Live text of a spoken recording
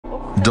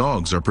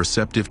Dogs are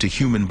perceptive to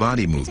human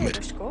body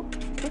movement,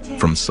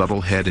 from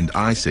subtle head and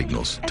eye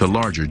signals to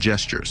larger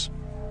gestures.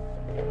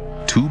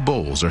 Two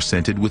bowls are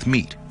scented with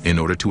meat in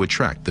order to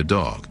attract the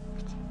dog.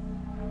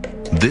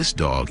 This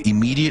dog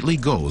immediately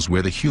goes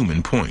where the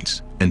human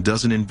points and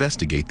doesn't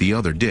investigate the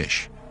other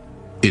dish.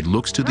 It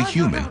looks to the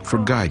human for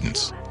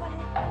guidance.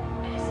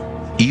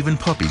 Even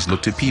puppies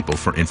look to people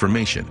for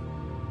information,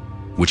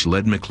 which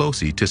led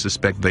McCloskey to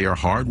suspect they are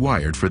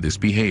hardwired for this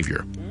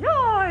behavior.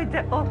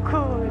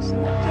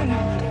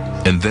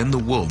 And then the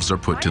wolves are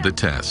put to the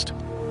test.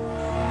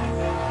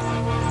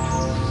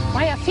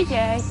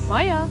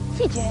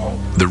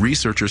 The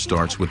researcher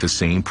starts with the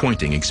same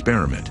pointing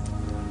experiment.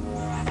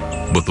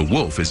 But the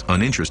wolf is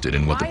uninterested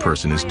in what the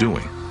person is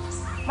doing.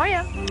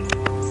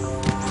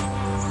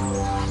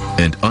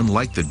 And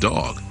unlike the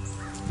dog,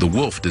 the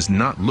wolf does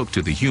not look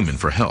to the human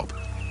for help,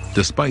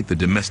 despite the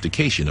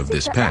domestication of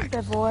this pack.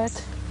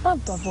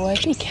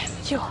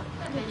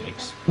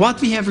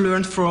 What we have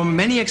learned from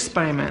many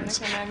experiments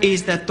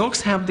is that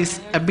dogs have this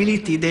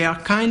ability, they are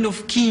kind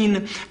of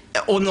keen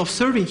on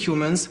observing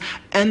humans,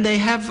 and they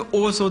have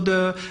also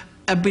the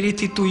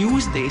ability to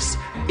use this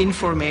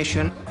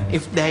information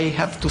if they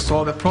have to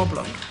solve a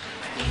problem.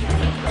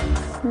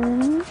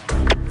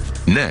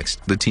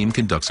 Next, the team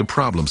conducts a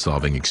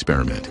problem-solving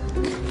experiment.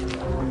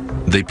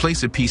 They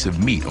place a piece of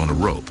meat on a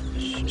rope.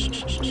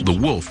 The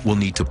wolf will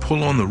need to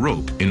pull on the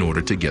rope in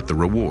order to get the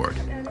reward.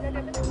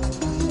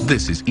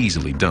 This is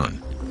easily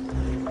done.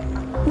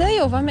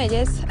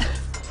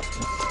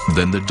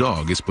 Then the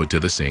dog is put to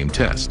the same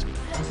test.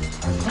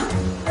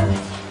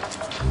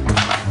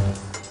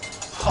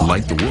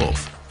 Like the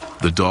wolf,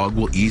 the dog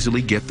will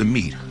easily get the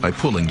meat by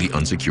pulling the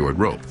unsecured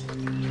rope.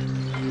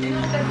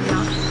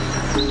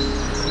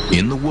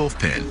 In the wolf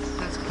pen,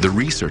 the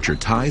researcher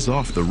ties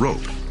off the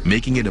rope,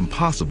 making it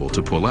impossible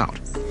to pull out.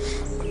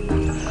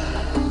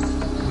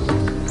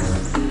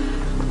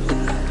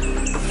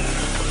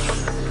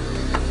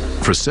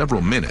 For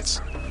several minutes,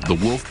 the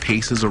wolf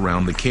paces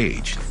around the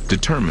cage,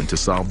 determined to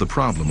solve the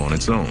problem on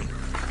its own.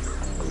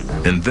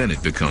 And then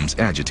it becomes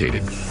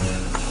agitated.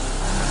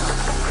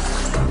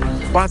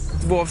 What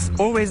wolves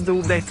always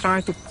do, they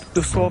try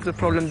to solve the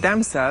problem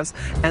themselves,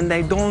 and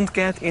they don't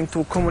get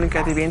into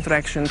communicative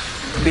interaction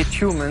with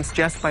humans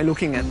just by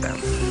looking at them.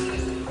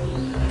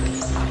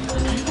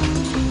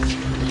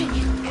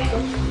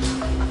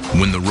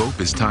 When the rope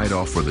is tied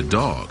off for the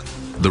dog,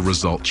 the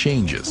result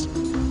changes.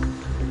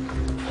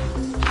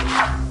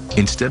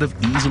 Instead of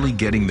easily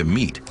getting the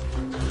meat,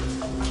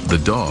 the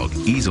dog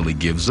easily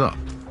gives up,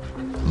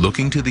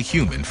 looking to the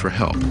human for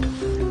help.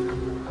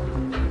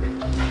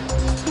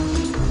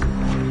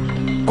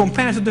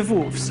 Compared to the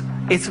wolves,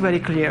 it's very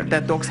clear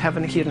that dogs have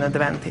a hidden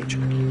advantage.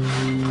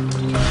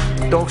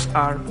 Dogs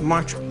are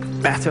much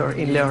better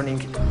in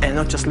learning, and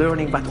not just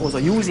learning, but also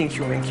using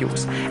human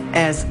cues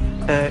as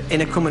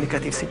in a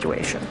communicative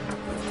situation.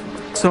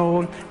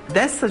 So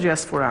that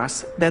suggests for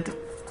us that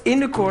in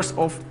the course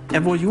of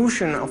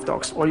evolution of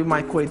dogs, or you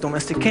might call it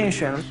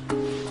domestication,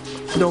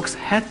 dogs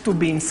had to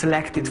be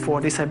selected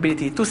for this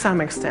ability to some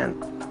extent.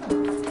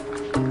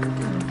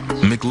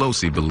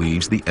 McCloskey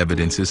believes the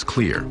evidence is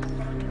clear.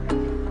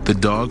 The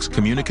dog's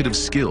communicative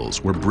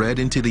skills were bred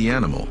into the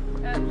animal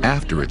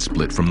after it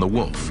split from the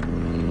wolf.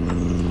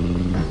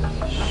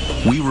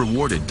 We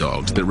rewarded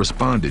dogs that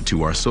responded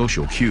to our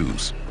social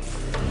cues.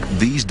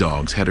 These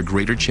dogs had a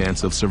greater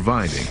chance of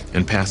surviving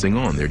and passing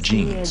on their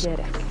genes.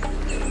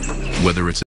 Whether it's